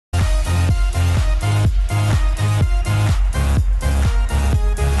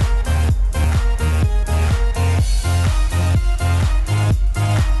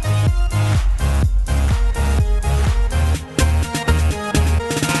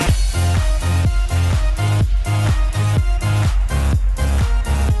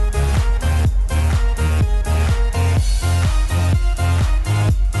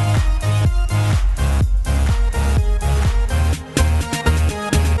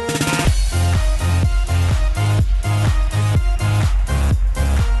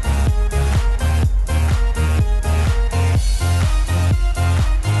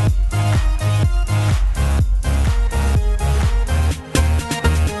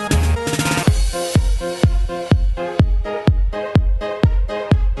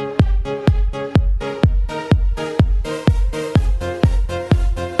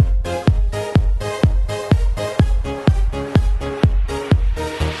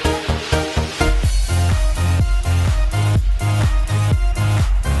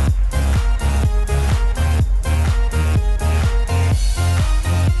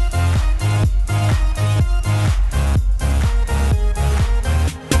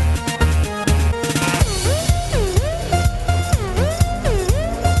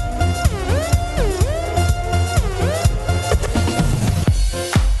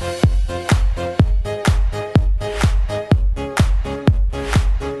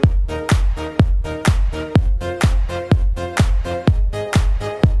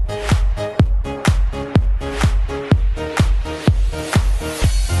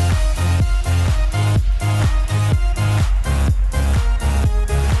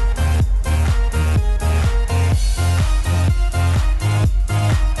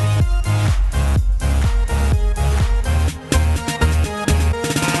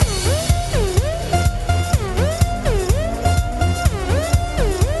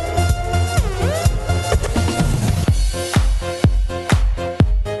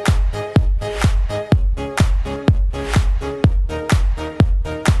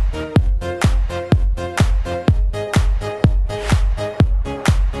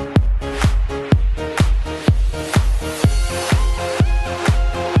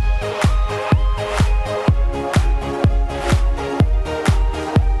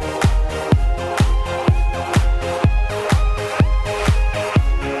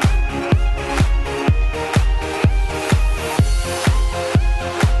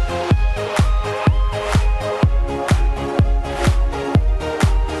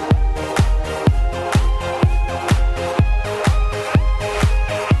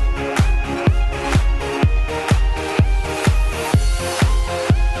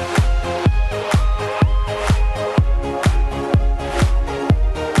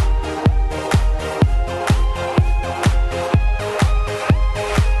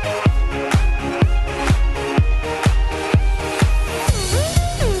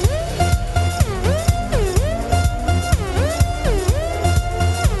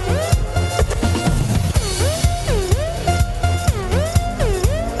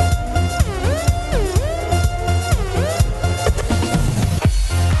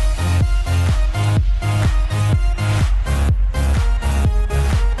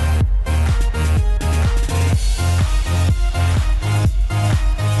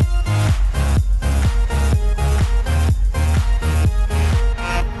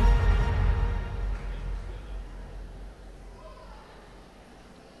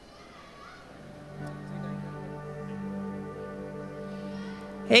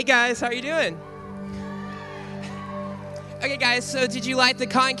Hey guys, how are you doing? Okay guys, so did you like the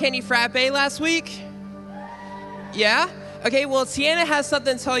cotton candy frappe last week? Yeah? Okay, well Tiana has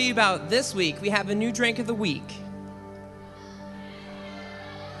something to tell you about this week. We have a new drink of the week.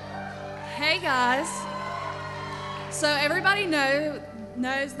 Hey guys. So everybody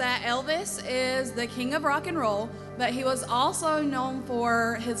knows that Elvis is the king of rock and roll, but he was also known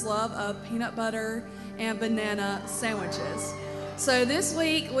for his love of peanut butter and banana sandwiches. So this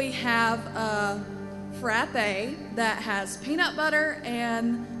week we have a frappe that has peanut butter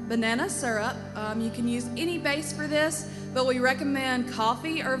and banana syrup. You can use any base for this, but we recommend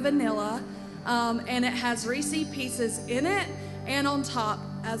coffee or vanilla. And it has Reese Pieces in it and on top,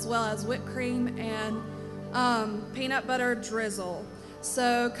 as well as whipped cream and peanut butter drizzle.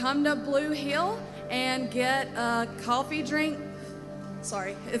 So come to Blue Hill and get a coffee drink.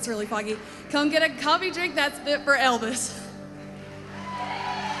 Sorry, it's really foggy. Come get a coffee drink that's fit for Elvis.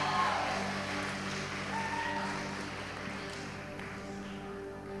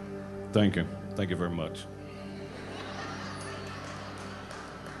 Thank you. Thank you very much.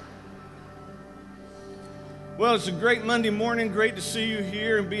 Well, it's a great Monday morning. Great to see you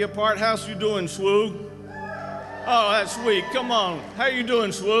here and be a part. How's you doing, Swoo? Oh, that's sweet. Come on. How you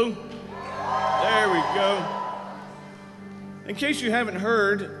doing, Swoo? There we go. In case you haven't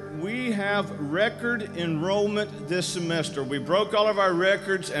heard, we have record enrollment this semester. We broke all of our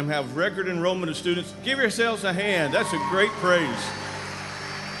records and have record enrollment of students. Give yourselves a hand. That's a great praise.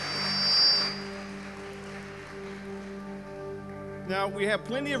 Now, we have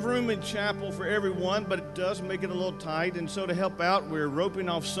plenty of room in chapel for everyone, but it does make it a little tight. And so to help out, we're roping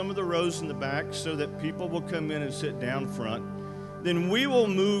off some of the rows in the back so that people will come in and sit down front. Then we will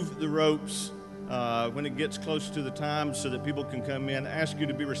move the ropes when it gets close to the time so that people can come in. Ask you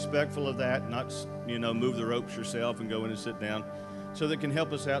to be respectful of that, not, move the ropes yourself and go in and sit down. So that can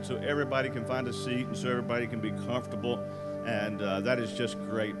help us out so everybody can find a seat and so everybody can be comfortable. And that is just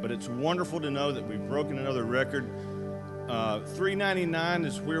great. But it's wonderful to know that we've broken another record. $3.99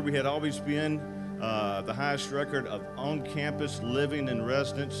 is where we had always been, the highest record of on-campus living and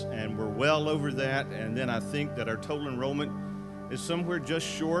residence, and we're well over that. And then I think that our total enrollment is somewhere just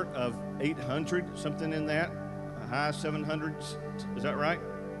short of 800, something in that, high 700s. Is that right?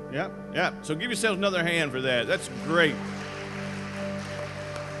 Yeah. So give yourselves another hand for that. That's great.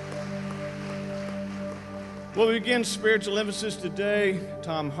 Well, we begin spiritual emphasis today.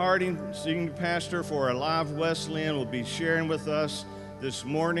 Tom Harding, senior pastor for Alive Wesleyan, will be sharing with us this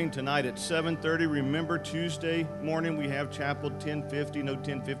morning, tonight at 7:30. Remember, Tuesday morning we have chapel 10:50, no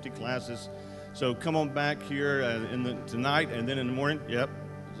 10:50 classes. So come on back here tonight and then in the morning. Yep,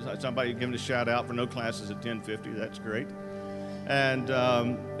 somebody giving a shout out for no classes at 10:50. That's great. And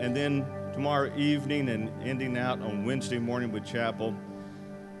then tomorrow evening and ending out on Wednesday morning with chapel.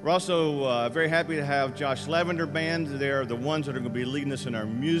 We're also very happy to have Josh Lavender Band. They're the ones that are going to be leading us in our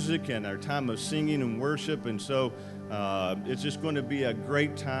music and our time of singing and worship. And so it's just going to be a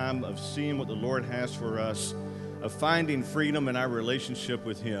great time of seeing what the Lord has for us, of finding freedom in our relationship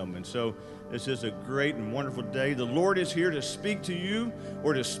with Him. And so this is a great and wonderful day. The Lord is here to speak to you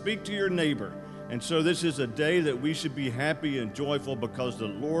or to speak to your neighbor. And so this is a day that we should be happy and joyful because the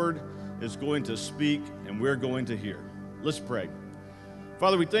Lord is going to speak and we're going to hear. Let's pray.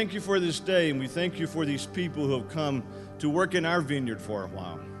 Father, we thank you for this day, and we thank you for these people who have come to work in our vineyard for a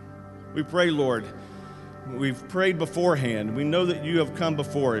while. We pray, Lord, we've prayed beforehand. We know that you have come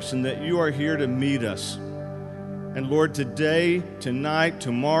before us and that you are here to meet us. And Lord, today, tonight,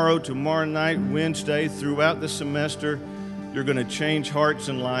 tomorrow night, Wednesday, throughout the semester, you're going to change hearts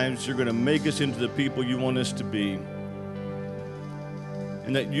and lives. You're going to make us into the people you want us to be.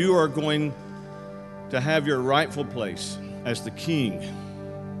 And that you are going to have your rightful place as the King.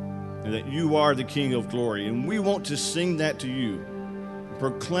 And that you are the King of glory. And we want to sing that to you,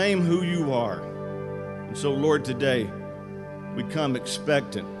 proclaim who you are. And so, Lord, today we come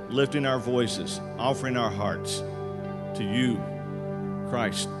expectant, lifting our voices, offering our hearts to you,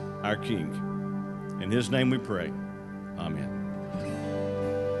 Christ, our King. In His name we pray. Amen.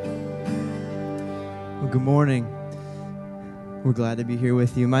 Well, good morning. We're glad to be here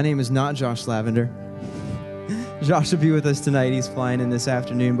with you. My name is not Josh Lavender. Josh will be with us tonight. He's flying in this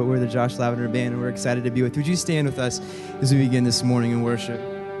afternoon, but we're the Josh Lavender Band, and we're excited to be with you. Would you stand with us as we begin this morning in worship? Would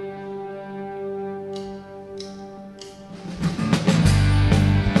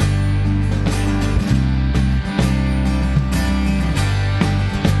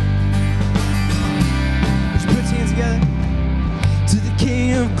you put your hands together? To the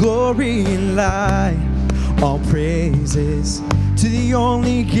King of glory and light, all praises to the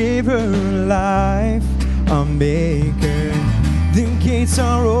only giver of life, our maker, The gates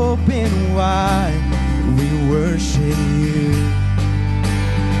are open wide. We worship you.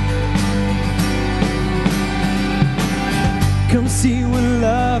 Come see what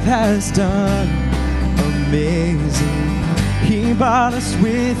love has done. Amazing. He bought us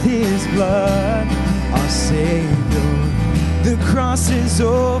with his blood, our Savior. The cross is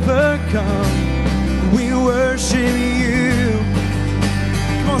overcome. We worship you.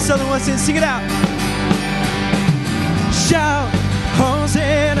 Come on, Southern West End, sing it out. Shout,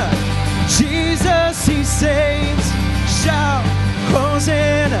 Hosanna, Jesus, he saves. Shout,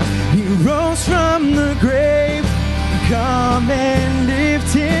 Hosanna, he rose from the grave. Come and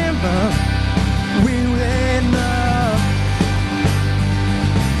lift him up. We win up.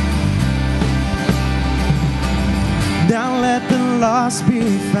 Now let the lost be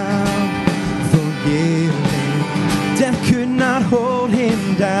found, forgiven. Death could not hold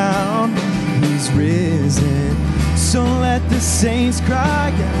him down. He's risen. So let the saints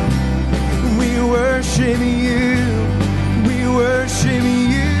cry out. We worship you. We worship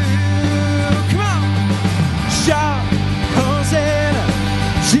you. Come on. Shout, Hosanna,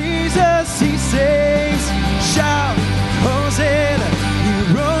 Jesus, he saves. Shout, Hosanna, he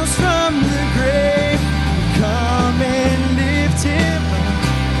rose from the grave. Come and lift him up.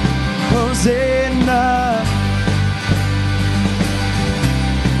 Hosanna.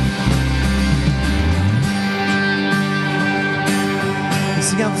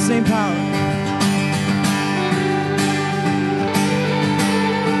 Sing out the same power.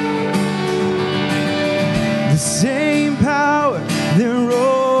 The same power that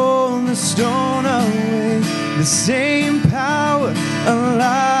rolled the stone away. The same power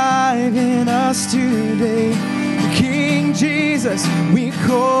alive in us today. King Jesus, we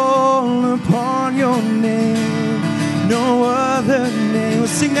call upon your name. No other name.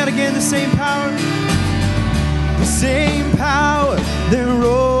 Let's sing that again. The same power. The same power that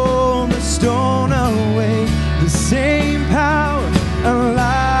rolled the stone away. The same power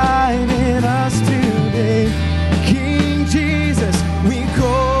alive in us today. King Jesus, we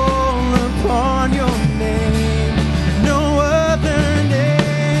call upon your name. No other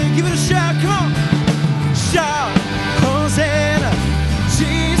name. Give it a shout, come on. Shout, Hosanna,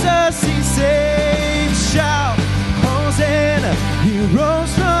 Jesus, he saves. Shout, Hosanna, he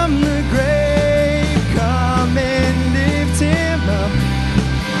rose from the grave. Come and lift him up.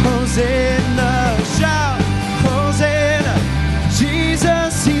 Hosanna, shout, Hosanna,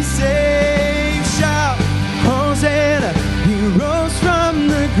 Jesus, he saves. Shout, Hosanna, he rose from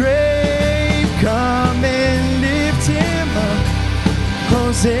the grave. Come and lift him up.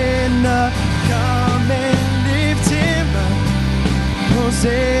 Hosanna, come and lift him up.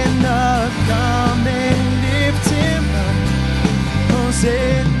 Hosanna, come and lift him up.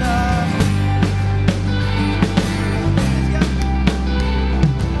 Hosanna.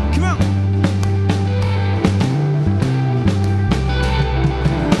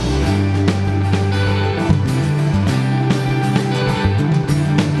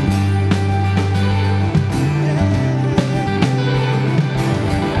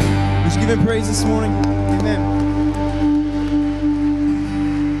 Give him praise this morning. Amen.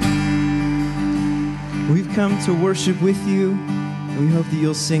 We've come to worship with you, and we hope that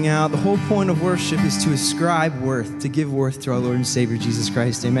you'll sing out. The whole point of worship is to ascribe worth, to give worth to our Lord and Savior, Jesus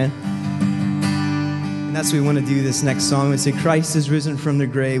Christ. Amen. And that's what we want to do this next song. We say, Christ is risen from the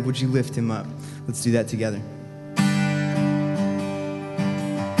grave. Would you lift him up? Let's do that together.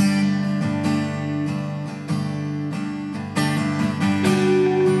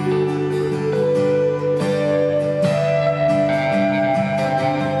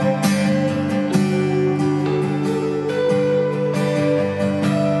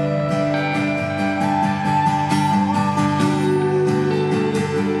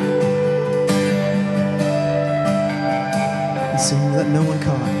 That no one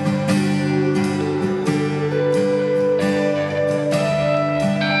caught.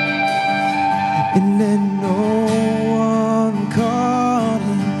 And let no one caught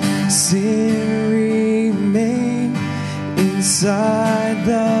in sin remain inside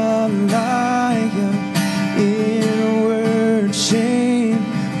the lion, inward shame,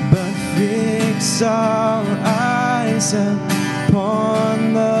 but fix our eyes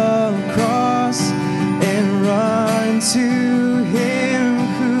upon the cross and run to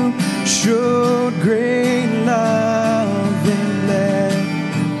showed great love and bled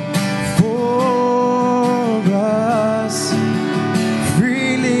for us.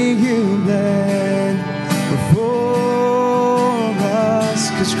 Freely you bled for us.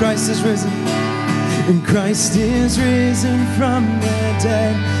 'Cause Christ is risen. And Christ is risen from the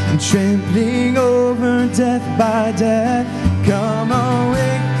dead and trampling over death by death. Come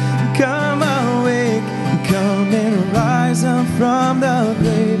awake, come awake, come and rise up from the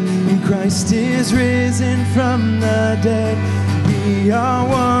grave. And Christ is risen from the dead. We are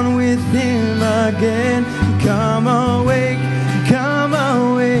one with him again. Come awake, come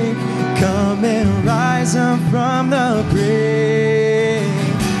awake, come and rise up from the grave.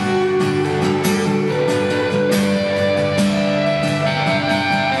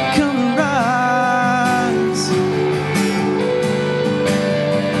 Come and rise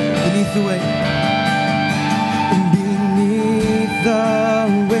beneath the weight, beneath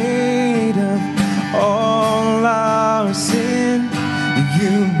the weight of all our sin.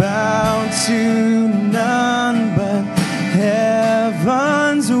 You bow to none but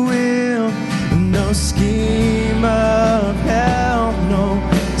heaven's will. No scheme of hell, no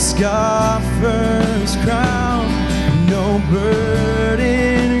scoffer's crown, no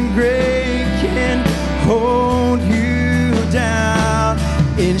burden great can hold you down.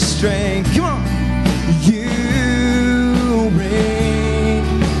 In strength, come on, you reign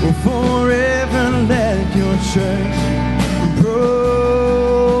forever. Let your church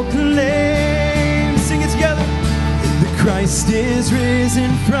proclaim. Sing it together. The Christ is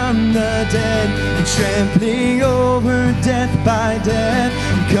risen from the dead, trampling over death by death.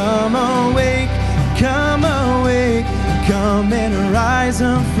 Come awake, come awake, come and rise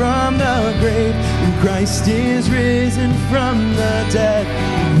up from the grave. Christ is risen from the dead.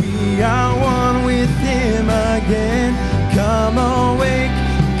 We are one with him again. Come awake,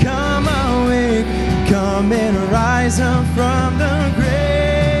 come awake, come and rise up from the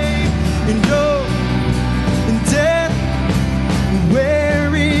grave. And oh, death,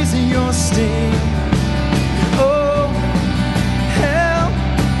 where is your sting? Oh, hell,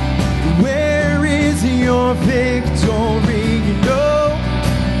 where is your victory? You know,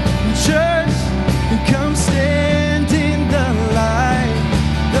 church, come stand in the light.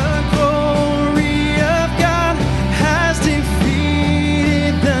 The glory of God has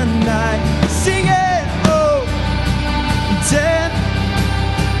defeated the night. Sing it, oh, death,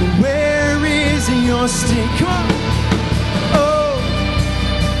 where is your sting? Come on. Oh,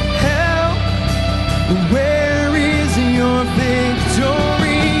 hell, where is your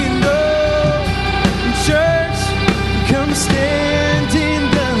victory? No, church, come stand in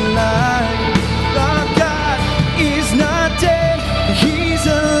the light. Our God is not dead, he's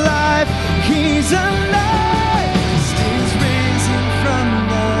alive, he's alive. He's risen from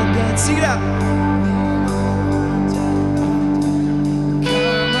the dead. Sing it out.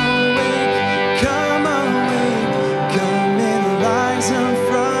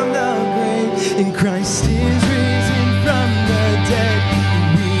 Christ is risen from the dead.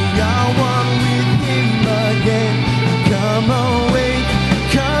 We are one with him again. Come awake,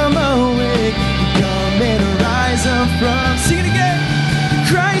 come awake, come and rise up from. Sing it again.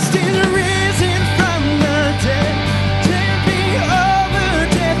 Christ is risen from the dead, trampling over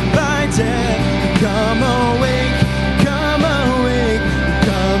death by death. Come awake, come awake,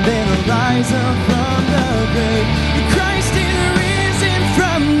 come and rise up from the grave. Christ is risen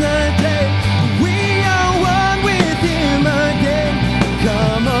from the dead.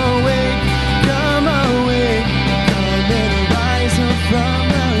 Come awake, come awake, come and rise up from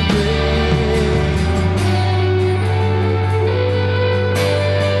the grave.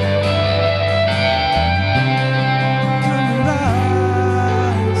 Come and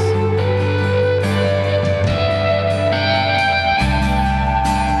rise.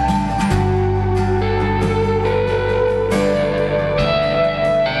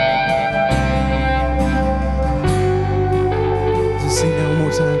 Just sing that one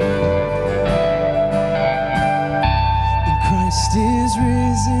more time. And Christ is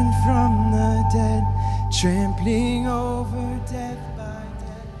risen from the dead, trampling over death by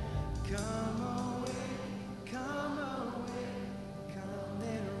death. Come awake, come awake, come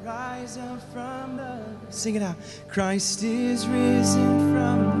and rise up from the. Sing it out. Christ is risen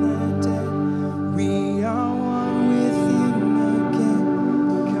from the dead. We are one with him again.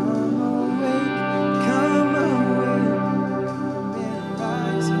 Come awake, come awake, come and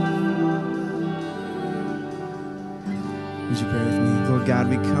rise up. Would you pray with me? Lord God,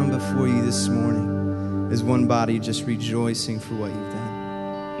 we come before you this morning as one body, just rejoicing for what you've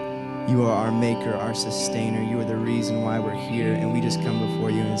done. You are our maker, our sustainer. You are the reason why we're here, and we just come before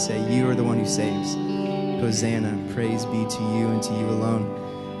you and say, you are the one who saves. Hosanna, praise be to you and to you alone.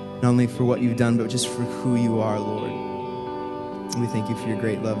 Not only for what you've done, but just for who you are, Lord. And we thank you for your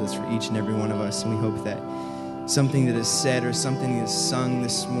great love that's for each and every one of us, and we hope that something that is said or something that is sung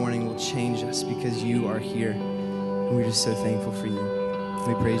this morning will change us because you are here. And we're just so thankful for you.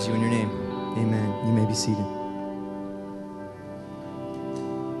 We praise you in your name. Amen. You may be seated.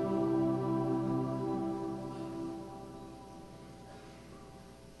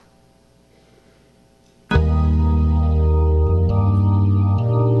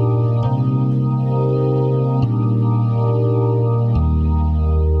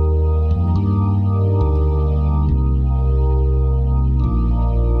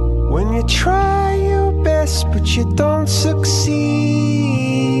 best, but you don't succeed.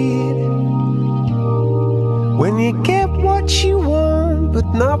 When you get what you want, but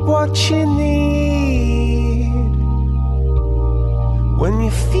not what you need. When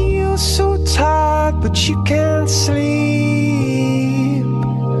you feel so tired, but you can't sleep.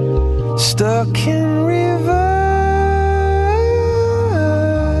 Stuck in reverse,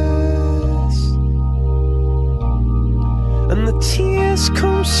 and the tears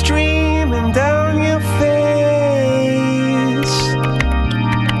come streaming down your face.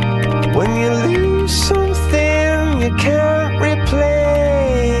 When you lose something you can't replace.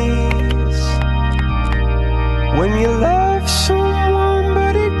 When you love someone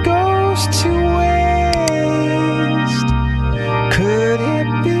but it goes to waste. Could it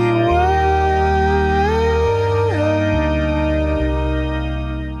be worse?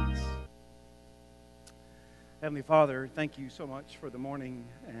 Heavenly Father, thank you so much for the morning,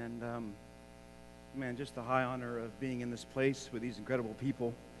 and man, just the high honor of being in this place with these incredible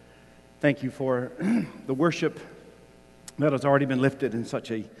people. Thank you for the worship that has already been lifted in such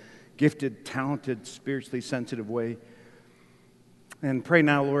a gifted, talented, spiritually sensitive way. And pray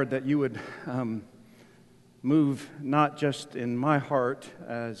now, Lord, that you would move not just in my heart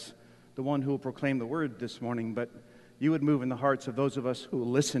as the one who will proclaim the word this morning, but you would move in the hearts of those of us who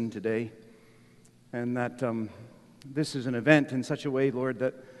will listen today. And that this is an event in such a way, Lord,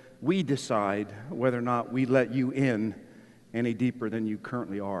 that we decide whether or not we let you in any deeper than you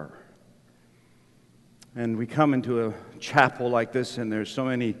currently are. And we come into a chapel like this, and there's so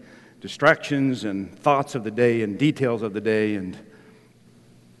many distractions and thoughts of the day and details of the day. And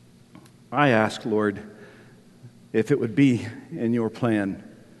I ask, Lord, if it would be in your plan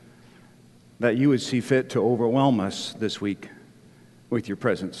that you would see fit to overwhelm us this week with your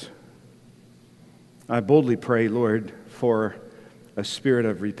presence. I boldly pray, Lord, for a spirit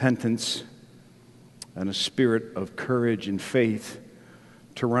of repentance and a spirit of courage and faith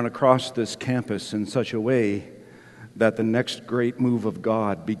to run across this campus in such a way that the next great move of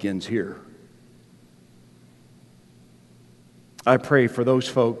God begins here. I pray for those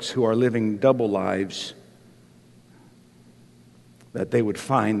folks who are living double lives, that they would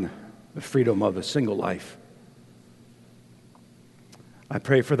find the freedom of a single life. I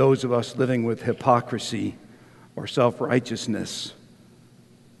pray for those of us living with hypocrisy or self-righteousness,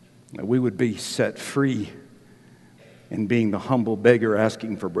 that we would be set free in being the humble beggar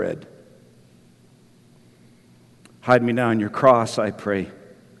asking for bread. Hide me now in your cross, I pray,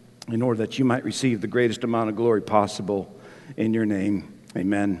 in order that you might receive the greatest amount of glory possible in your name.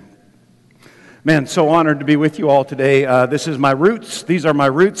 Amen. Man, so honored to be with you all today. This is my roots. These are my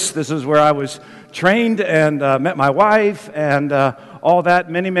roots. This is where I was trained and met my wife and all that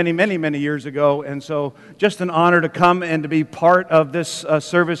many years ago. And so just an honor to come and to be part of this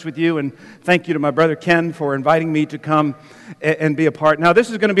service with you. And thank you to my brother Ken for inviting me to come and be a part. Now, this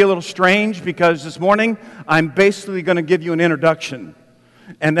is going to be a little strange because this morning I'm basically going to give you an introduction.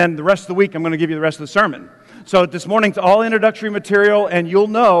 And then the rest of the week I'm going to give you the rest of the sermon. So this morning's all introductory material, and you'll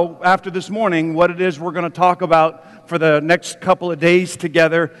know after this morning what it is we're going to talk about for the next couple of days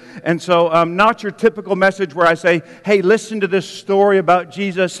together. And so not your typical message where I say, hey, listen to this story about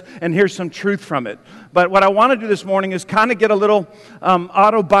Jesus, and here's some truth from it. But what I want to do this morning is kind of get a little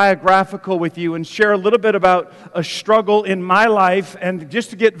autobiographical with you and share a little bit about a struggle in my life, and just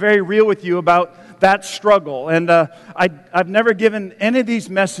to get very real with you about that struggle. And I've never given any of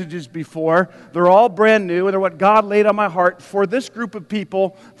these messages before. They're all brand new, and they're what God laid on my heart for this group of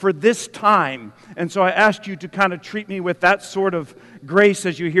people for this time. And so I asked you to kind of treat me with that sort of grace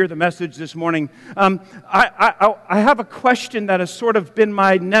as you hear the message this morning. I have a question that has sort of been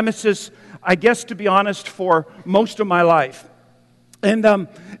my nemesis, I guess, to be honest, for most of my life. And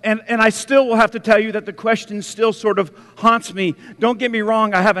I still will have to tell you that the question still sort of haunts me. Don't get me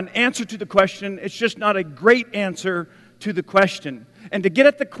wrong, I have an answer to the question. It's just not a great answer to the question. And to get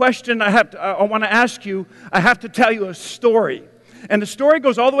at the question I want to ask you, I have to tell you a story. And the story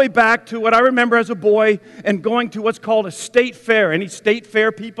goes all the way back to what I remember as a boy and going to what's called a state fair. Any state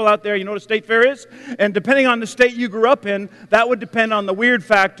fair people out there, you know what a state fair is? And depending on the state you grew up in, that would depend on the weird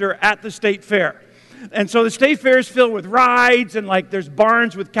factor at the state fair. And so the state fair is filled with rides, and like there's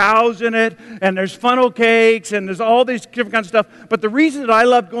barns with cows in it, and there's funnel cakes, and there's all these different kinds of stuff. But the reason that I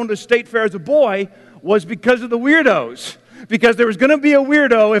loved going to the state fair as a boy was because of the weirdos. Because there was going to be a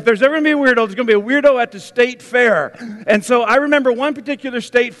weirdo. If there's ever going to be a weirdo, there's going to be a weirdo at the state fair. And so I remember one particular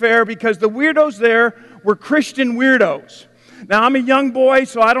state fair because the weirdos there were Christian weirdos. Now, I'm a young boy,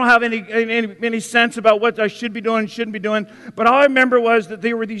 so I don't have any sense about what I should be doing and shouldn't be doing. But all I remember was that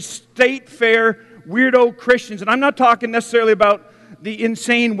there were these state fair weirdo Christians. And I'm not talking necessarily about the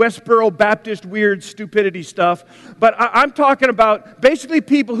insane Westboro Baptist weird stupidity stuff. But I'm talking about basically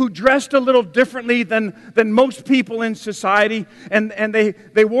people who dressed a little differently than most people in society. And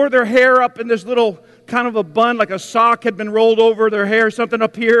they wore their hair up in this little kind of a bun, like a sock had been rolled over their hair, something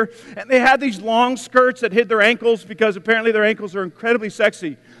up here. And they had these long skirts that hid their ankles because apparently their ankles are incredibly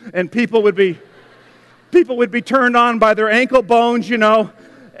sexy. And people would be turned on by their ankle bones, you know.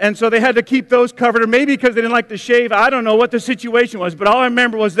 And so they had to keep those covered, or maybe because they didn't like to shave. I don't know what the situation was, but all I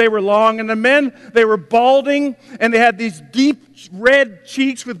remember was they were long. And the men, they were balding, and they had these deep red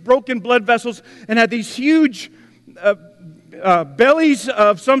cheeks with broken blood vessels, and had these huge bellies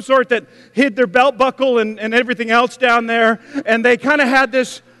of some sort that hid their belt buckle and everything else down there. And they kind of had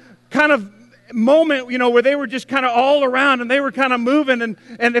this kind of moment, you know, where they were just kind of all around and they were kind of moving.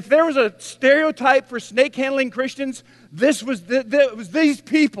 And if there was a stereotype for snake-handling Christians, this was these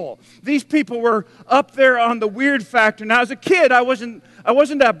people. These people were up there on the weird factor. Now, as a kid, I wasn't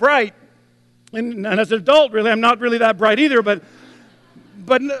that bright. And as an adult, really, I'm not really that bright either. But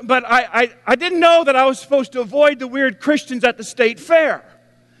I didn't know that I was supposed to avoid the weird Christians at the state fair.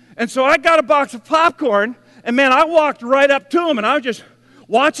 And so I got a box of popcorn, and man, I walked right up to them, and I was just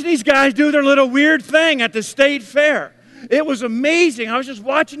watching these guys do their little weird thing at the state fair. It was amazing. I was just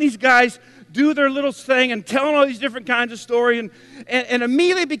watching these guys do their little thing and telling all these different kinds of stories, and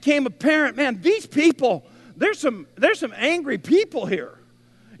immediately became apparent, man, these people, there's some angry people here.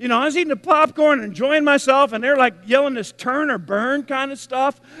 You know, I was eating the popcorn and enjoying myself, and they're like yelling this turn or burn kind of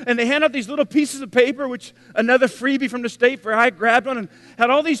stuff. And they hand out these little pieces of paper, which another freebie from the state fair. I grabbed one and had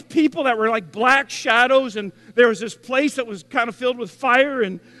all these people that were like black shadows. And there was this place that was kind of filled with fire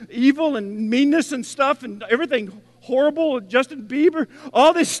and evil and meanness and stuff and everything horrible. Justin Bieber,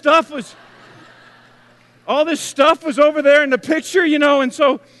 all this stuff was over there in the picture, you know, and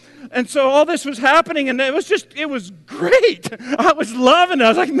so all this was happening, and it was great. I was loving it. I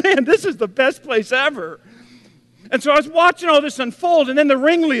was like, man, this is the best place ever. And so I was watching all this unfold, and then the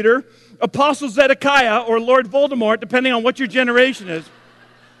ringleader, Apostle Zedekiah, or Lord Voldemort, depending on what your generation is,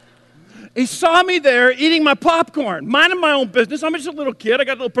 he saw me there eating my popcorn, minding my own business. I'm just a little kid. I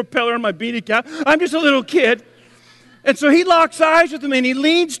got a little propeller on my beanie cap. I'm just a little kid. And so he locks eyes with me, and he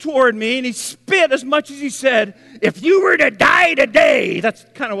leans toward me, and he spit as much as he said, if you were to die today, that's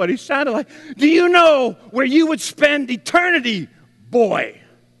kind of what he sounded like, do you know where you would spend eternity, boy?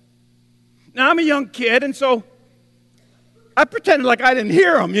 Now, I'm a young kid, and so I pretended like I didn't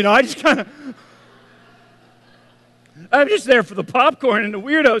hear him, you know. I'm just there for the popcorn and the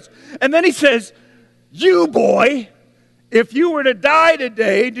weirdos. And then he says, you, boy, if you were to die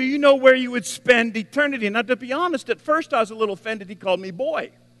today, do you know where you would spend eternity? Now, to be honest, at first I was a little offended he called me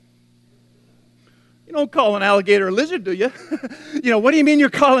boy. You don't call an alligator a lizard, do you? You know, what do you mean you're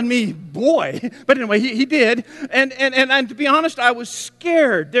calling me boy? But anyway, he did. And to be honest, I was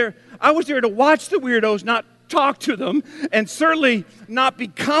scared. I was there to watch the weirdos, not talk to them, and certainly not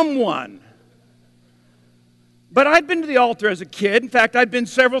become one. But I'd been to the altar as a kid. In fact, I'd been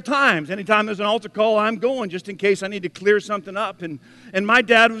several times. Anytime there's an altar call, I'm going just in case I need to clear something up. And my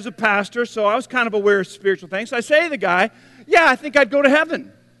dad was a pastor, so I was kind of aware of spiritual things. So I say to the guy, yeah, I think I'd go to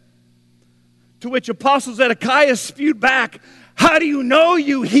heaven. To which Apostle Zedekiah spewed back, how do you know,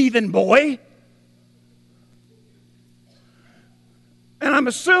 you heathen boy? And I'm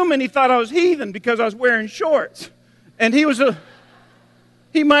assuming he thought I was heathen because I was wearing shorts. And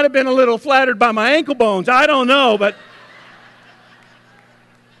he might have been a little flattered by my ankle bones. I don't know, but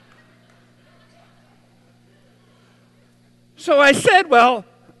so I said, well,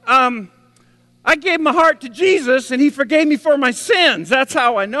 I gave my heart to Jesus, and he forgave me for my sins. That's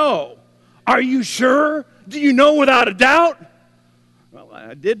how I know. Are you sure? Do you know without a doubt? Well,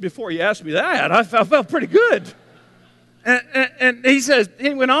 I did before you asked me that. I felt pretty good. And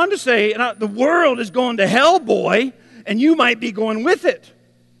he went on to say, the world is going to hell, boy, and you might be going with it.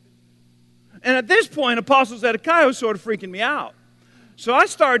 And at this point, Apostle Zedekiah was sort of freaking me out. So I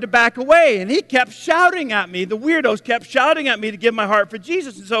started to back away, and he kept shouting at me. The weirdos kept shouting at me to give my heart for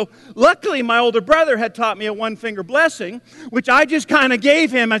Jesus. And so luckily, my older brother had taught me a one-finger blessing, which I just kind of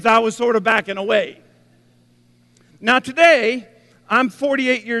gave him as I was sort of backing away. Now today, I'm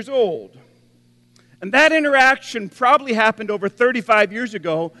 48 years old. And that interaction probably happened over 35 years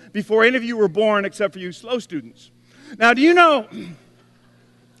ago before any of you were born except for you slow students. Now, do you know...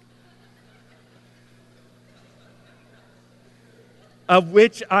 of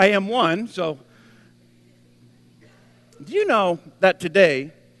which I am one. So, do you know that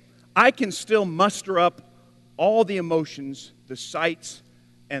today I can still muster up all the emotions, the sights,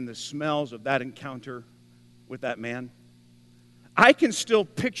 and the smells of that encounter with that man? I can still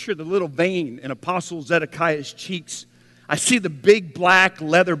picture the little vein in Apostle Zedekiah's cheeks. I see the big black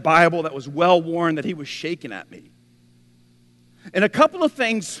leather Bible that was well worn that he was shaking at me. And a couple of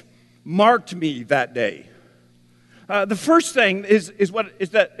things marked me that day. The first thing is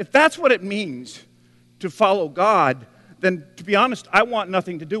that if that's what it means to follow God, then to be honest, I want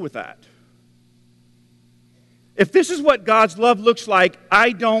nothing to do with that. If this is what God's love looks like,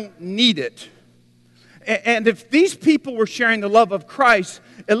 I don't need it. And if these people were sharing the love of Christ,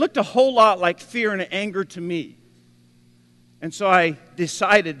 it looked a whole lot like fear and anger to me. And so I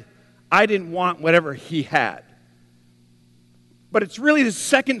decided I didn't want whatever he had. But it's really the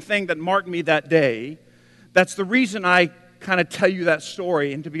second thing that marked me that day. That's the reason I kind of tell you that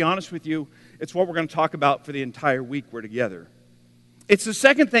story. And to be honest with you, it's what we're going to talk about for the entire week we're together. It's the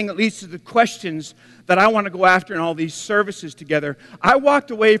second thing that leads to the questions that I want to go after in all these services together. I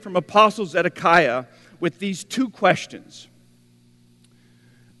walked away from Apostle Zedekiah with these two questions.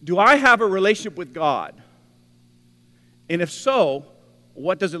 Do I have a relationship with God? And if so,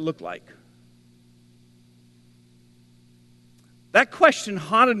 what does it look like? That question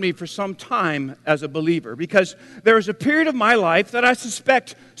haunted me for some time as a believer, because there was a period of my life that I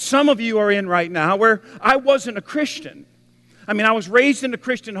suspect some of you are in right now where I wasn't a Christian. I mean, I was raised in a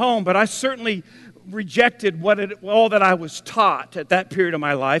Christian home, but I certainly rejected all that I was taught at that period of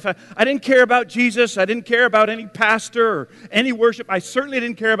my life. I didn't care about Jesus. I didn't care about any pastor or any worship. I certainly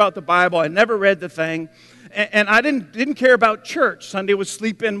didn't care about the Bible. I never read the thing. And I didn't care about church. Sunday was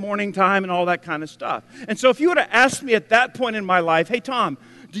sleep in, morning time, and all that kind of stuff. And so if you would have asked me at that point in my life, hey, Tom,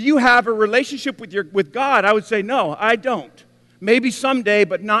 do you have a relationship with God? I would say, no, I don't. Maybe someday,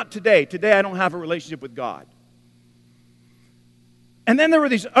 but not today. Today I don't have a relationship with God. And then there were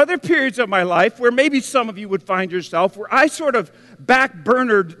these other periods of my life where maybe some of you would find yourself, where I sort of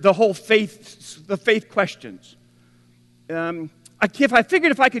backburnered the whole faith questions. If I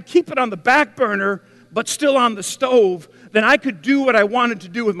figured if I could keep it on the back burner, but still on the stove, then I could do what I wanted to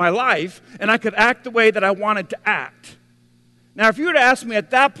do with my life, and I could act the way that I wanted to act. Now, if you were to ask me at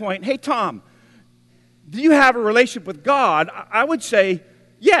that point, hey, Tom, do you have a relationship with God? I would say,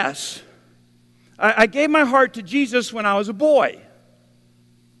 yes. I gave my heart to Jesus when I was a boy.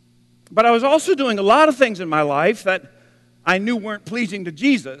 But I was also doing a lot of things in my life that I knew weren't pleasing to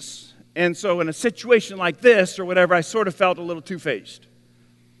Jesus. And so in a situation like this or whatever, I sort of felt a little two-faced.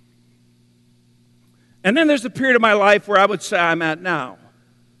 And then there's the period of my life where I would say I'm at now.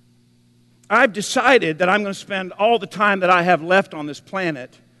 I've decided that I'm going to spend all the time that I have left on this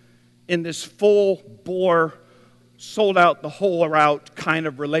planet in this full-bore, sold-out, the whole-out kind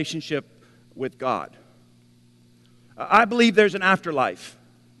of relationship with God. I believe there's an afterlife.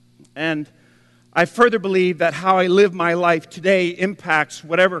 And I further believe that how I live my life today impacts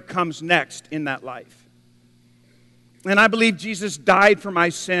whatever comes next in that life. And I believe Jesus died for my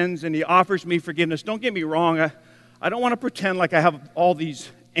sins and he offers me forgiveness. Don't get me wrong, I don't want to pretend like I have all these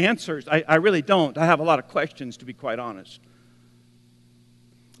answers. I really don't. I have a lot of questions, to be quite honest.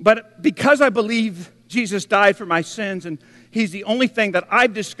 But because I believe Jesus died for my sins and he's the only thing that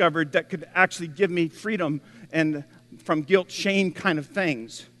I've discovered that could actually give me freedom and from guilt, shame kind of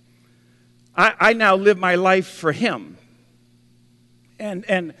things, I now live my life for him.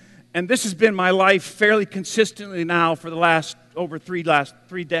 And this has been my life fairly consistently now for the last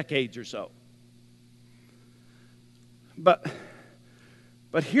three decades or so. But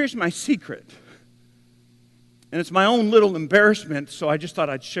here's my secret. And it's my own little embarrassment, so I just thought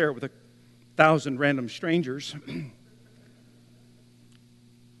I'd share it with 1,000 random strangers.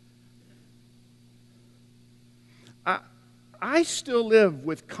 I still live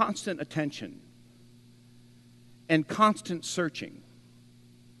with constant attention and constant searching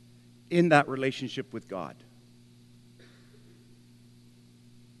in that relationship with God.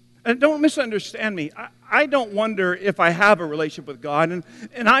 And don't misunderstand me. I don't wonder if I have a relationship with God,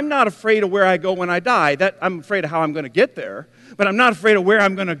 and I'm not afraid of where I go when I die. I'm afraid of how I'm going to get there, but I'm not afraid of where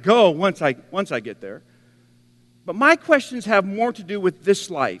I'm going to go once I get there. But my questions have more to do with this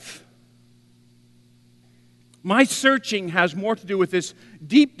life. My searching has more to do with this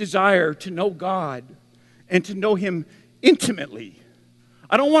deep desire to know God and to know him intimately.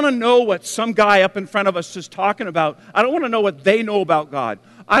 I don't want to know what some guy up in front of us is talking about. I don't want to know what they know about God.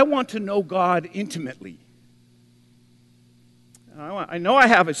 I want to know God intimately. I know I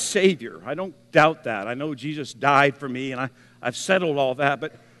have a Savior. I don't doubt that. I know Jesus died for me, and I've settled all that.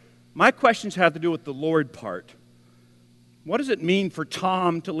 But my questions have to do with the Lord part. What does it mean for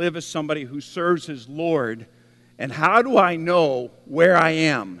Tom to live as somebody who serves his Lord? And how do I know where I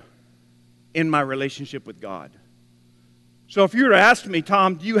am in my relationship with God? So if you were to ask me,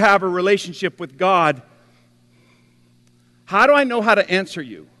 Tom, do you have a relationship with God? How do I know how to answer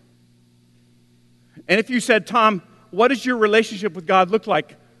you? And if you said, Tom, what does your relationship with God look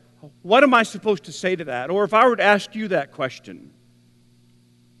like? What am I supposed to say to that? Or if I were to ask you that question.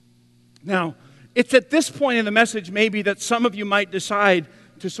 Now, it's at this point in the message maybe that some of you might decide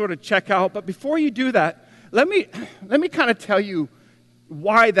to sort of check out. But before you do that, let me kind of tell you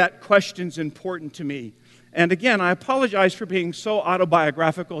why that question's important to me. And again, I apologize for being so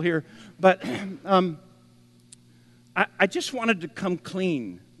autobiographical here, but I just wanted to come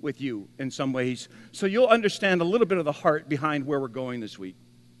clean with you in some ways so you'll understand a little bit of the heart behind where we're going this week.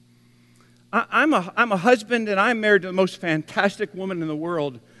 I'm a husband, and I'm married to the most fantastic woman in the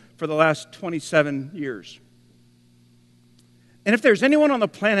world for the last 27 years. And if there's anyone on the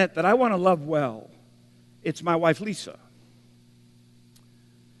planet that I want to love well, it's my wife, Lisa.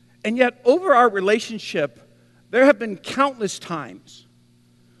 And yet, over our relationship, there have been countless times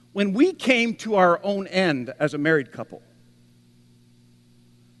when we came to our own end as a married couple.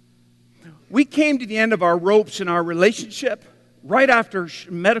 We came to the end of our ropes in our relationship right after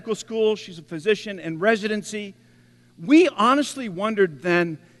medical school. She's a physician in residency. We honestly wondered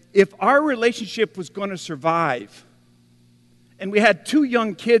then if our relationship was going to survive. And we had 2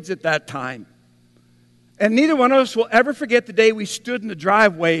 young kids at that time. And neither one of us will ever forget the day we stood in the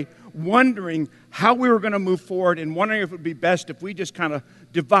driveway wondering how we were going to move forward and wondering if it would be best if we just kind of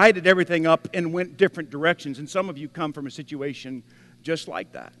divided everything up and went different directions. And some of you come from a situation just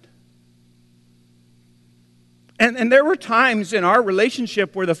like that. And there were times in our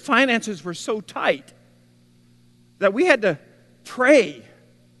relationship where the finances were so tight that we had to pray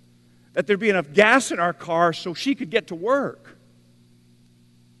that there'd be enough gas in our car so she could get to work.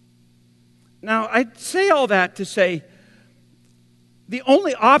 Now, I say all that to say the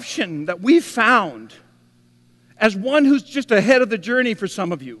only option that we found as one who's just ahead of the journey for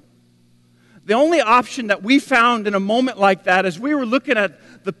some of you, the only option that we found in a moment like that as we were looking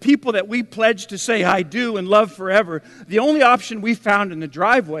at the people that we pledged to say I do and love forever, the only option we found in the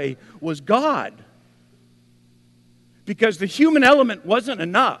driveway was God. Because the human element wasn't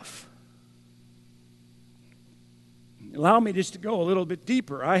enough. Allow me just to go a little bit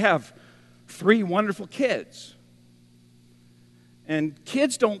deeper. I have 3 wonderful kids. And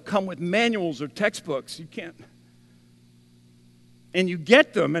kids don't come with manuals or textbooks. You can't. And you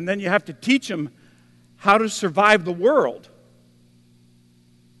get them, and then you have to teach them how to survive the world.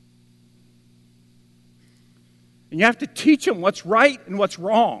 And you have to teach them what's right and what's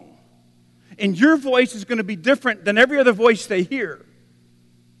wrong. And your voice is going to be different than every other voice they hear.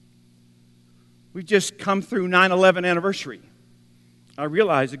 We've just come through 9/11 anniversary. I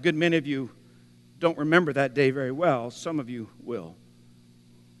realize a good many of you don't remember that day very well. Some of you will.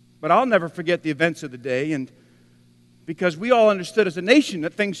 But I'll never forget the events of the day, and because we all understood as a nation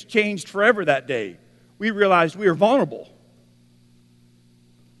that things changed forever that day. We realized we were vulnerable.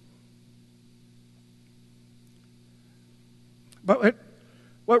 But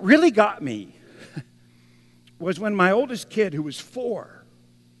what really got me was when my oldest kid, who was 4,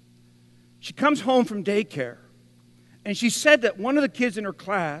 she comes home from daycare, and she said that one of the kids in her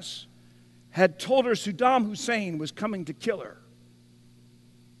class had told her Saddam Hussein was coming to kill her.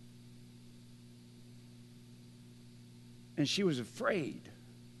 And she was afraid.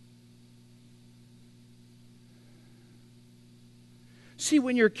 See,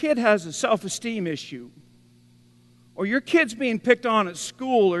 when your kid has a self-esteem issue, or your kid's being picked on at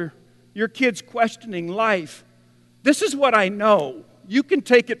school, or your kid's questioning life, this is what I know. You can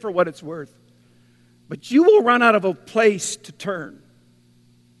take it for what it's worth. But you will run out of a place to turn.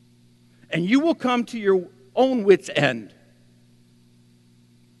 And you will come to your own wit's end.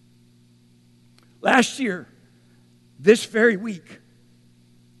 Last year, this very week,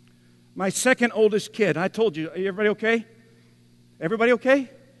 my second oldest kid, I told you, everybody okay? Everybody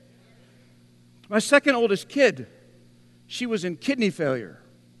okay? My second oldest kid, she was in kidney failure.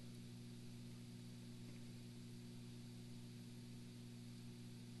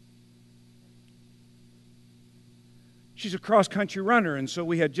 She's a cross-country runner, and so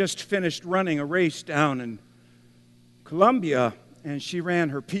we had just finished running a race down in Colombia, and she ran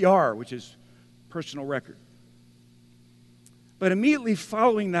her PR, which is personal record. But immediately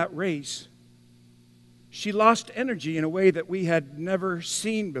following that race, she lost energy in a way that we had never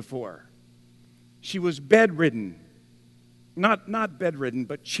seen before. She was bedridden. Not bedridden,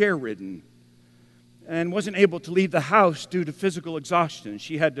 but chair-ridden. And wasn't able to leave the house due to physical exhaustion.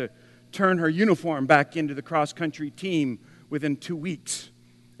 She had to turn her uniform back into the cross-country team within 2 weeks.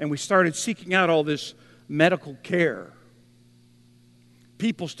 And we started seeking out all this medical care.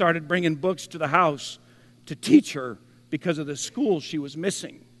 People started bringing books to the house to teach her because of the school she was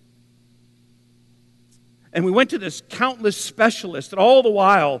missing. And we went to this countless specialist, and all the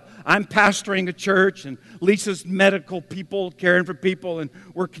while, I'm pastoring a church, and Lisa's medical people, caring for people, and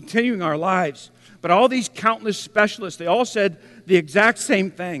we're continuing our lives. But all these countless specialists, they all said the exact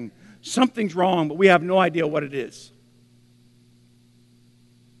same thing. Something's wrong, but we have no idea what it is.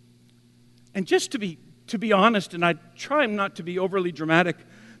 And just to be honest, and I try not to be overly dramatic,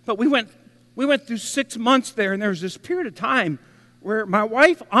 but we went through 6 months there, and there was this period of time where my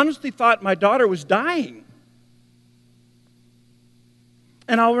wife honestly thought my daughter was dying.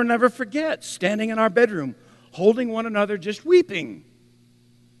 And I'll never forget standing in our bedroom, holding one another, just weeping.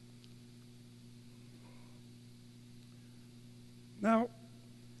 Now,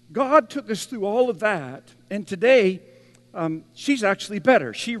 God took us through all of that, and today, she's actually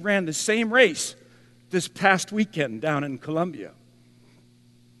better. She ran the same race this past weekend down in Colombia.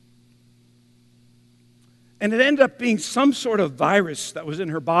 And it ended up being some sort of virus that was in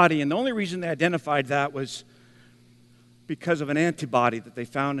her body, and the only reason they identified that was because of an antibody that they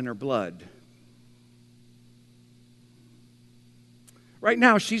found in her blood. Right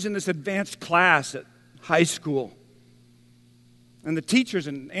now, she's in this advanced class at high school, and the teacher's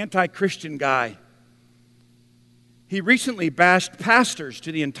an anti-Christian guy. He recently bashed pastors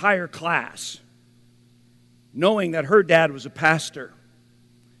to the entire class, knowing that her dad was a pastor.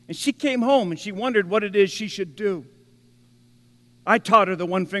 And she came home and she wondered what it is she should do. I taught her the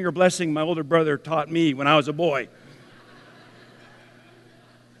one-finger blessing my older brother taught me when I was a boy.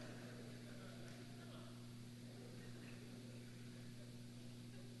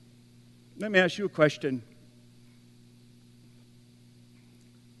 Let me ask you a question.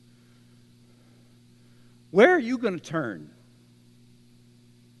 Where are you going to turn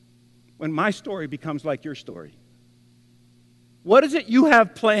when my story becomes like your story? What is it you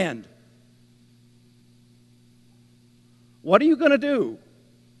have planned? What are you going to do?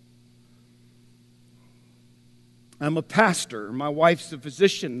 I'm a pastor. My wife's a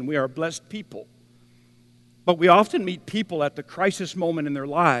physician. We are blessed people. But we often meet people at the crisis moment in their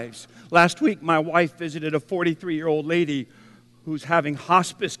lives. Last week, my wife visited a 43-year-old lady who's having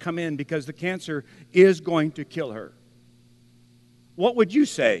hospice come in because the cancer is going to kill her. What would you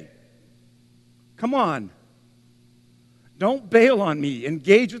say? Come on. Don't bail on me.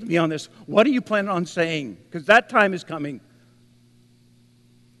 Engage with me on this. What are you planning on saying? Because that time is coming.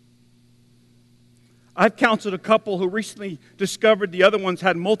 I've counseled a couple who recently discovered the other ones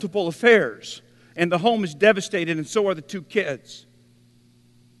had multiple affairs, and the home is devastated, and so are the 2 kids.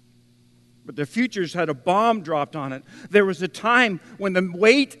 But their futures had a bomb dropped on it. There was a time when the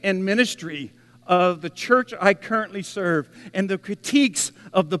weight and ministry of the church I currently serve and the critiques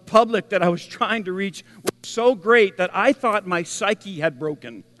of the public that I was trying to reach were so great that I thought my psyche had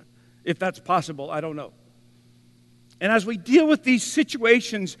broken. If that's possible, I don't know. And as we deal with these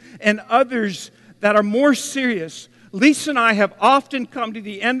situations and others that are more serious, Lisa and I have often come to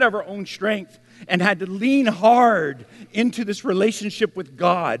the end of our own strength and had to lean hard into this relationship with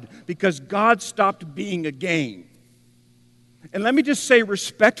God because God stopped being a game. And let me just say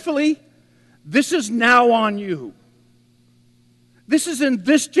respectfully, this is now on you. This is in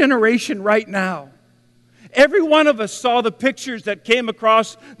this generation right now. Every one of us saw the pictures that came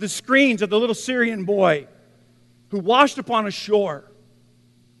across the screens of the little Syrian boy who washed upon a shore.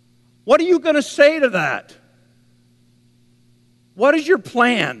 What are you going to say to that? What is your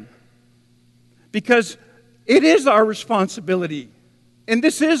plan? Because it is our responsibility, and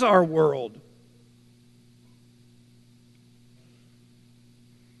this is our world.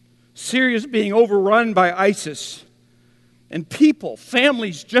 Syria is being overrun by ISIS, and people,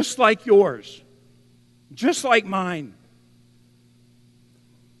 families just like yours, just like mine,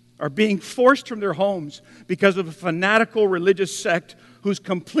 are being forced from their homes because of a fanatical religious sect who's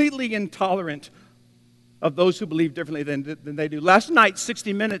completely intolerant of those who believe differently than they do. Last night,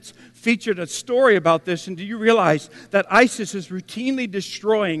 60 Minutes featured a story about this, and do you realize that ISIS is routinely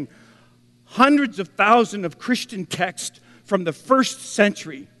destroying hundreds of thousands of Christian texts from the 1st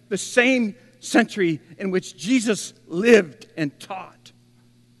century, the same century in which Jesus lived and taught?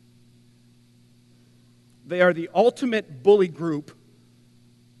 They are the ultimate bully group.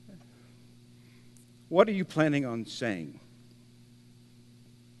 What are you planning on saying?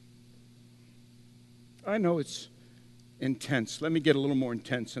 I know it's intense. Let me get a little more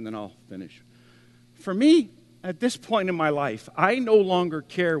intense and then I'll finish. For me, at this point in my life, I no longer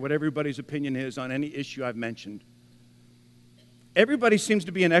care what everybody's opinion is on any issue I've mentioned. Everybody seems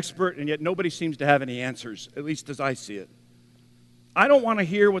to be an expert, and yet nobody seems to have any answers, at least as I see it. I don't want to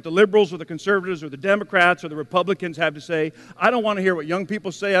hear what the liberals or the conservatives or the Democrats or the Republicans have to say. I don't want to hear what young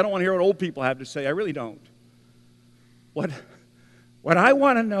people say. I don't want to hear what old people have to say. I really don't. What I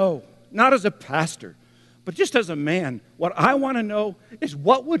want to know, not as a pastor, But just as a man, what I want to know is,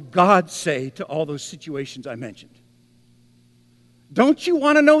 what would God say to all those situations I mentioned? Don't you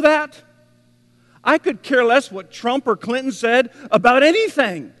want to know that? I could care less what Trump or Clinton said about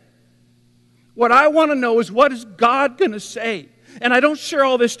anything. What I want to know is, what is God going to say? And I don't share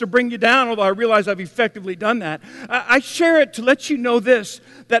all this to bring you down, although I realize I've effectively done that. I share it to let you know this,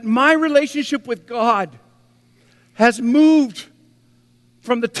 that my relationship with God has moved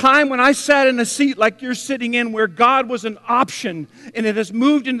from the time when I sat in a seat like you're sitting in, where God was an option, and it has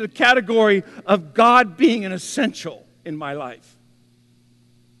moved into the category of God being an essential in my life.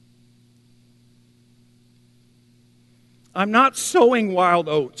 I'm not sowing wild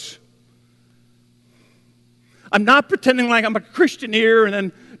oats. I'm not pretending like I'm a Christian here and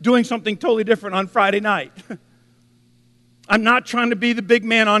then doing something totally different on Friday night. I'm not trying to be the big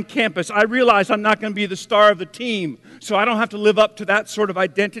man on campus. I realize I'm not going to be the star of the team, so I don't have to live up to that sort of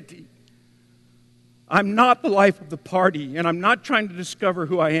identity. I'm not the life of the party, and I'm not trying to discover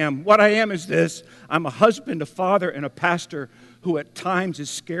who I am. What I am is this: I'm a husband, a father, and a pastor who at times is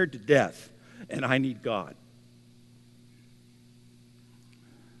scared to death, and I need God.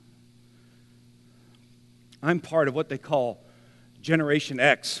 I'm part of what they call Generation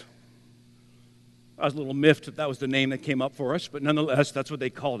X. I was a little miffed that was the name that came up for us, but nonetheless, that's what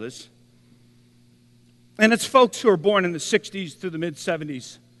they called us. And it's folks who are born in the 60s through the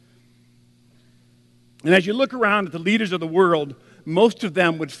mid-70s. And as you look around at the leaders of the world, most of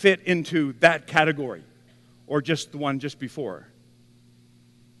them would fit into that category, or just the one just before.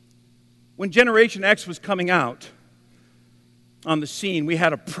 When Generation X was coming out on the scene, we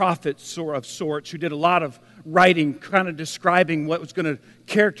had a prophet of sorts who did a lot of writing, kind of describing what was going to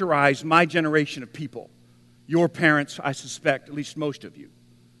characterize my generation of people. Your parents, I suspect, at least most of you.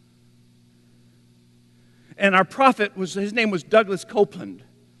 And our prophet, his name was Douglas Copeland.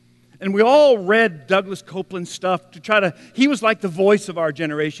 And we all read Douglas Copeland's stuff he was like the voice of our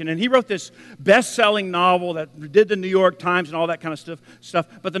generation. And he wrote this best-selling novel that did the New York Times and all that kind of stuff.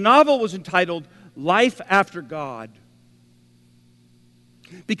 But the novel was entitled Life After God.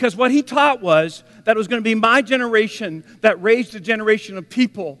 Because what he taught was that it was going to be my generation that raised a generation of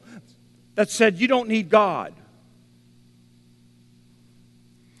people that said, you don't need God.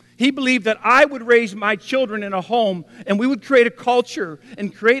 He believed that I would raise my children in a home, and we would create a culture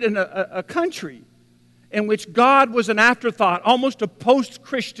and create a country in which God was an afterthought, almost a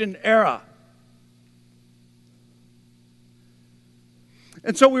post-Christian era.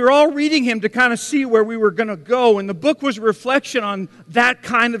 And so we were all reading him to kind of see where we were going to go. And the book was a reflection on that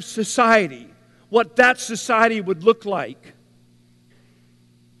kind of society, what that society would look like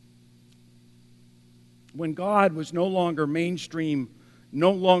when God was no longer mainstream,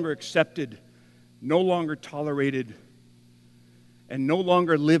 no longer accepted, no longer tolerated, and no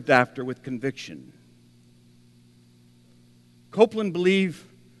longer lived after with conviction. Copeland believed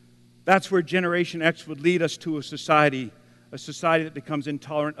that's where Generation X would lead us to a society that becomes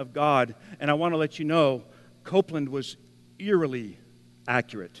intolerant of God. And I want to let you know, Copeland was eerily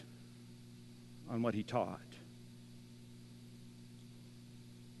accurate on what he taught.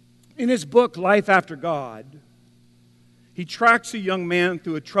 In his book, Life After God, he tracks a young man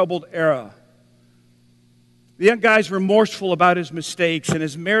through a troubled era. The young guy's remorseful about his mistakes, and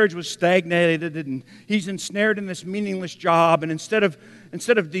his marriage was stagnated, and he's ensnared in this meaningless job. And instead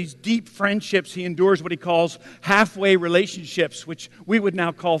of these deep friendships, he endures what he calls halfway relationships, which we would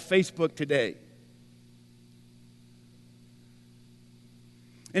now call Facebook today.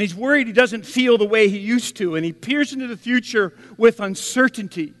 And he's worried he doesn't feel the way he used to, and he peers into the future with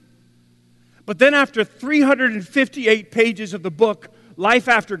uncertainty. But then after 358 pages of the book, Life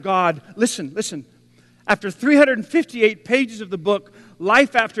After God, listen. After 358 pages of the book,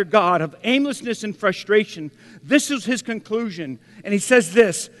 Life After God, of aimlessness and frustration, this is his conclusion. And he says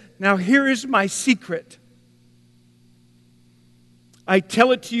this: now here is my secret. I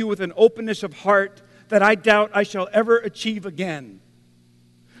tell it to you with an openness of heart that I doubt I shall ever achieve again.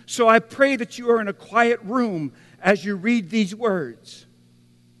 So I pray that you are in a quiet room as you read these words.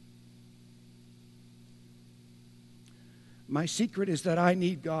 My secret is that I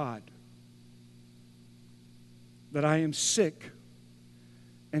need God. That I am sick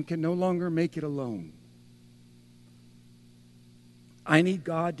and can no longer make it alone. I need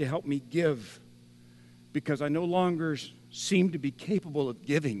God to help me give because I no longer seem to be capable of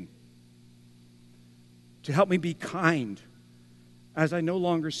giving. To help me be kind as I no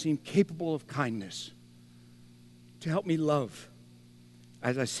longer seem capable of kindness. To help me love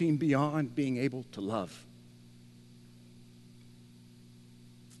as I seem beyond being able to love.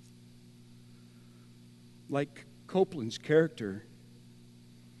 Like Copeland's character,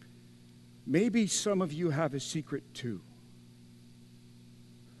 maybe some of you have a secret too.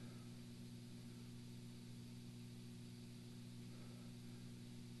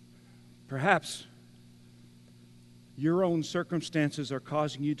 Perhaps your own circumstances are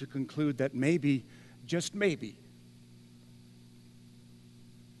causing you to conclude that maybe, just maybe,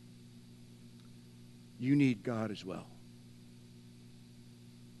 you need God as well.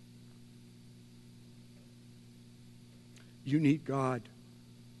 You need God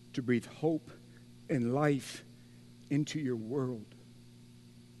to breathe hope and life into your world.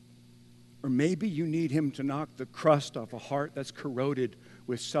 Or maybe you need Him to knock the crust off a heart that's corroded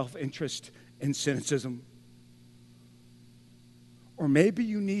with self-interest and cynicism. Or maybe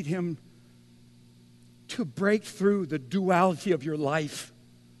you need Him to break through the duality of your life,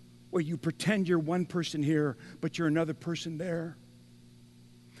 where you pretend you're one person here, but you're another person there.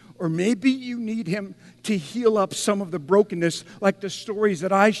 Or maybe you need Him to heal up some of the brokenness, like the stories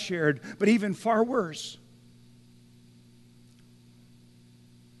that I shared, but even far worse.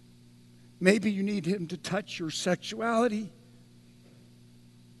 Maybe you need Him to touch your sexuality.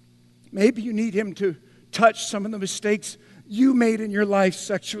 Maybe you need Him to touch some of the mistakes you made in your life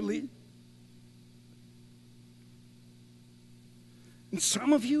sexually. And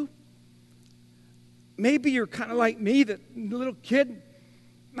some of you, maybe you're kind of like me, that little kid.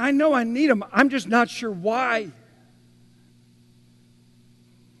 I know I need Him. I'm just not sure why.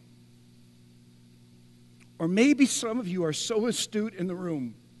 Or maybe some of you are so astute in the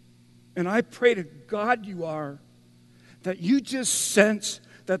room, and I pray to God you are, that you just sense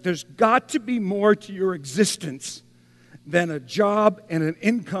that there's got to be more to your existence than a job and an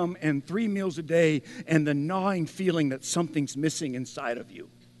income and 3 meals a day and the gnawing feeling that something's missing inside of you.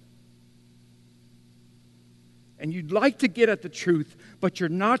 And you'd like to get at the truth, but you're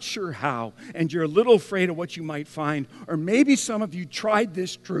not sure how, and you're a little afraid of what you might find. Or maybe some of you tried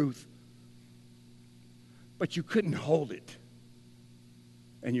this truth, but you couldn't hold it,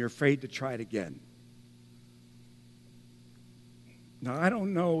 and you're afraid to try it again. Now, I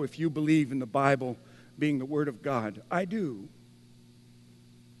don't know if you believe in the Bible being the Word of God. I do.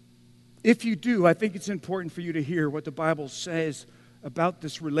 If you do, I think it's important for you to hear what the Bible says about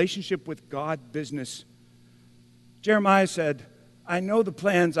this relationship with God business. Jeremiah said, I know the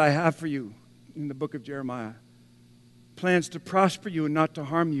plans I have for you, in the book of Jeremiah. Plans to prosper you and not to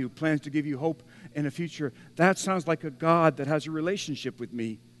harm you. Plans to give you hope and a future. That sounds like a God that has a relationship with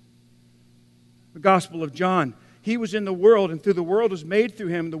me. The Gospel of John. He was in the world, and through the world was made through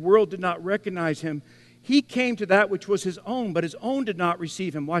Him. The world did not recognize Him. He came to that which was His own, but His own did not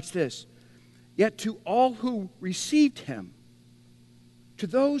receive Him. Watch this. Yet to all who received Him, to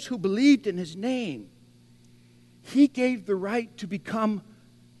those who believed in His name, He gave the right to become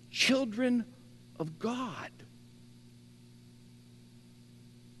children of God.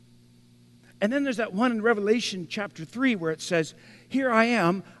 And then there's that one in Revelation chapter 3 where it says, here I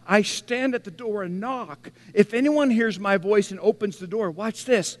am, I stand at the door and knock. If anyone hears my voice and opens the door, watch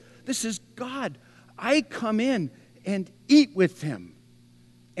this. This is God. I come in and eat with Him,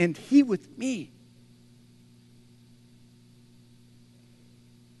 and He with me.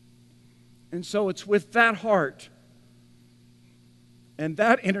 And so it's with that heart and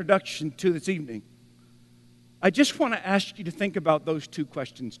that introduction to this evening, I just want to ask you to think about those two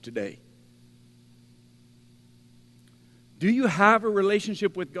questions today. Do you have a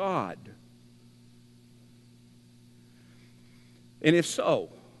relationship with God? And if so,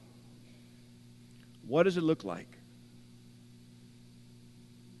 what does it look like?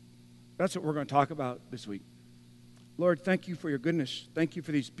 That's what we're going to talk about this week. Lord, thank you for your goodness. Thank you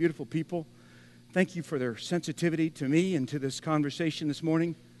for these beautiful people. Thank you for their sensitivity to me and to this conversation this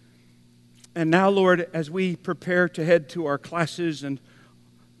morning. And now, Lord, as we prepare to head to our classes and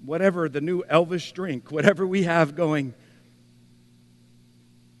whatever the new Elvis drink, whatever we have going,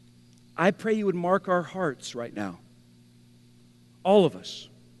 I pray you would mark our hearts right now. All of us.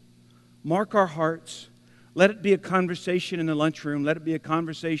 Mark our hearts. Let it be a conversation in the lunchroom. Let it be a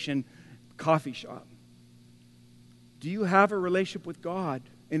conversation coffee shop. Do you have a relationship with God?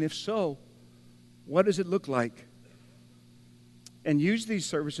 And if so, what does it look like? And use these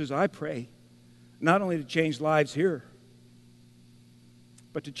services, I pray, not only to change lives here,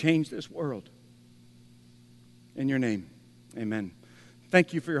 but to change this world. In your name, amen.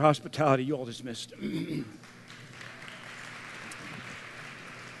 Thank you for your hospitality. You all dismissed.